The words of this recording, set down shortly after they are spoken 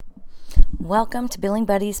Welcome to Billing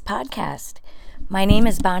Buddies podcast. My name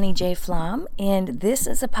is Bonnie J. Flom, and this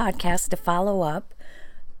is a podcast to follow up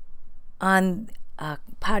on a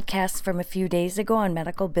podcast from a few days ago on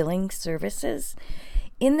medical billing services.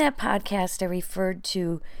 In that podcast, I referred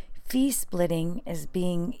to fee splitting as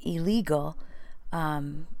being illegal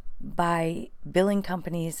by billing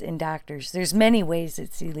companies and doctors. There's many ways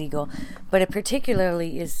it's illegal, but it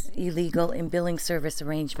particularly is illegal in billing service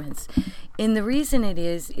arrangements. And the reason it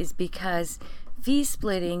is because fee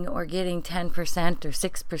splitting, or getting 10% or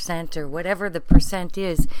 6% or whatever the percent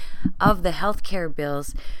is of the healthcare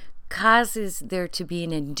bills, causes there to be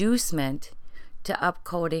an inducement to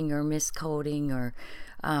upcoding or miscoding or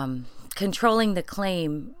controlling the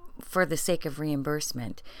claim for the sake of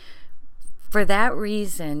reimbursement. For that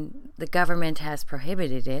reason, the government has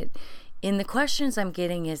prohibited it. And the questions I'm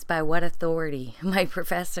getting is, by what authority? My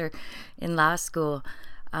professor in law school,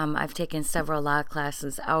 I've taken several law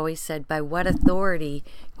classes, always said, by what authority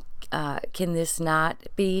can this not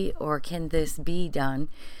be, or can this be done?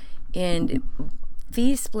 And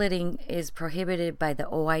fee splitting is prohibited by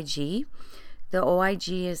the OIG. The OIG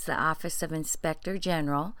is the Office of Inspector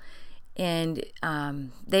General, and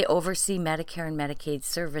they oversee Medicare and Medicaid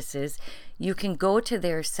services. You can go to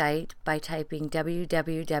their site by typing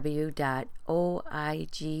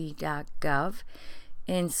www.oig.gov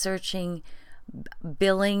and searching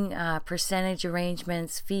billing percentage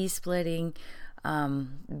arrangements, fee splitting,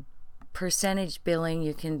 percentage billing.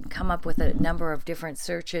 You can come up with a number of different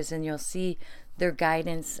searches and you'll see their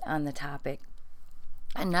guidance on the topic.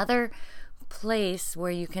 Another place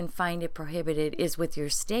where you can find it prohibited is with your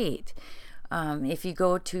state. If you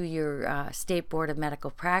go to your State Board of Medical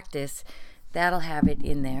Practice, that'll have it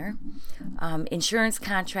in there. Insurance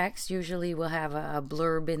contracts usually will have a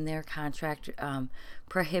blurb in their contract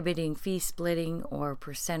prohibiting fee splitting or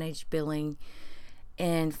percentage billing.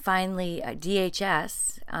 And finally,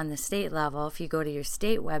 DHS on the state level, if you go to your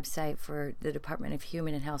state website for the Department of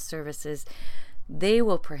Human and Health Services, they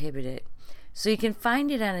will prohibit it. So you can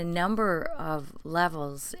find it on a number of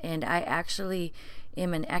levels, and I actually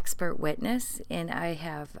am an expert witness, and I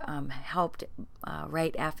have helped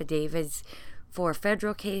write affidavits for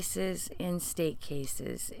federal cases and state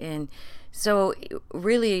cases. And so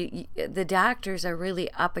really the doctors are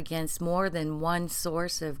really up against more than one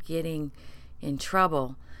source of getting in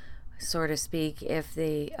trouble, so to speak, if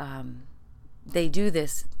they do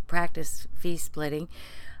this practice fee splitting.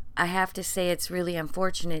 I have to say it's really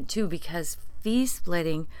unfortunate too, because fee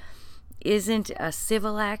splitting isn't a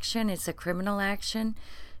civil action, it's a criminal action.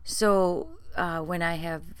 So when I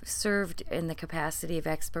have served in the capacity of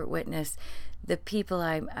expert witness, the people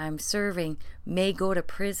I'm serving may go to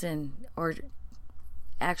prison, or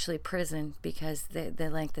actually prison because the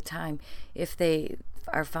length of time, if they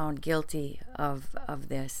are found guilty of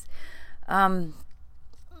this.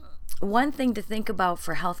 One thing to think about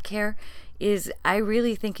for healthcare is I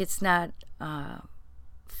really think it's not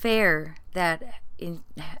fair that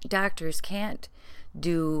doctors can't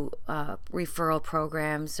do referral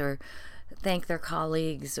programs or thank their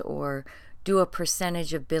colleagues or do a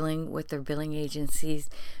percentage of billing with their billing agencies.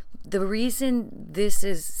 The reason this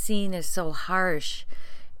is seen as so harsh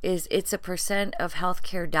is it's a percent of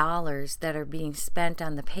healthcare dollars that are being spent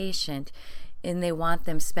on the patient, and they want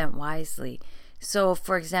them spent wisely. So,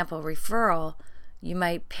 for example, referral, you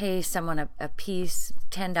might pay someone a piece,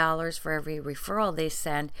 $10 for every referral they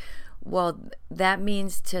send. Well, that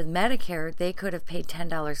means to Medicare, they could have paid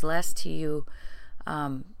 $10 less to you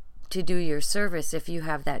to do your service if you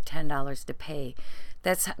have that $10 to pay.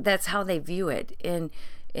 That's how they view it. And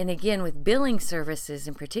again, with billing services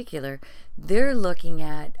in particular, they're looking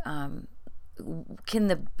at can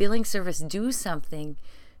the billing service do something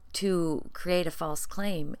to create a false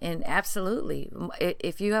claim? And absolutely,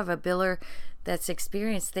 if you have a biller that's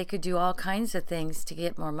experienced, they could do all kinds of things to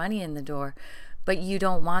get more money in the door. But you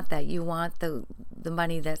don't want that. You want the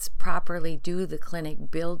money that's properly due the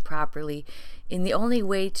clinic, billed properly. And the only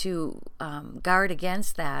way to guard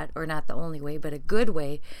against that, or not the only way, but a good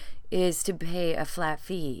way, is to pay a flat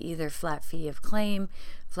fee, either flat fee of claim,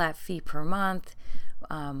 flat fee per month,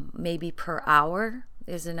 maybe per hour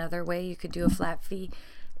is another way you could do a flat fee.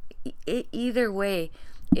 Either way,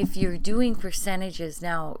 if you're doing percentages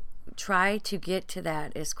now, try to get to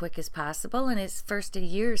that as quick as possible. And it's first of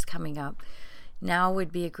years coming up. Now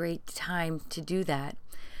would be a great time to do that.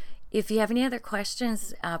 If you have any other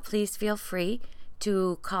questions, please feel free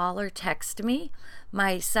to call or text me.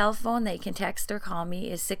 My cell phone that you can text or call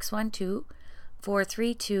me is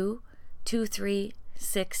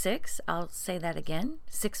 612-432-2366. I'll say that again,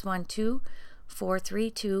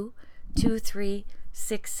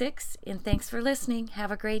 612-432-2366. And thanks for listening.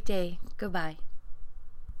 Have a great day. Goodbye.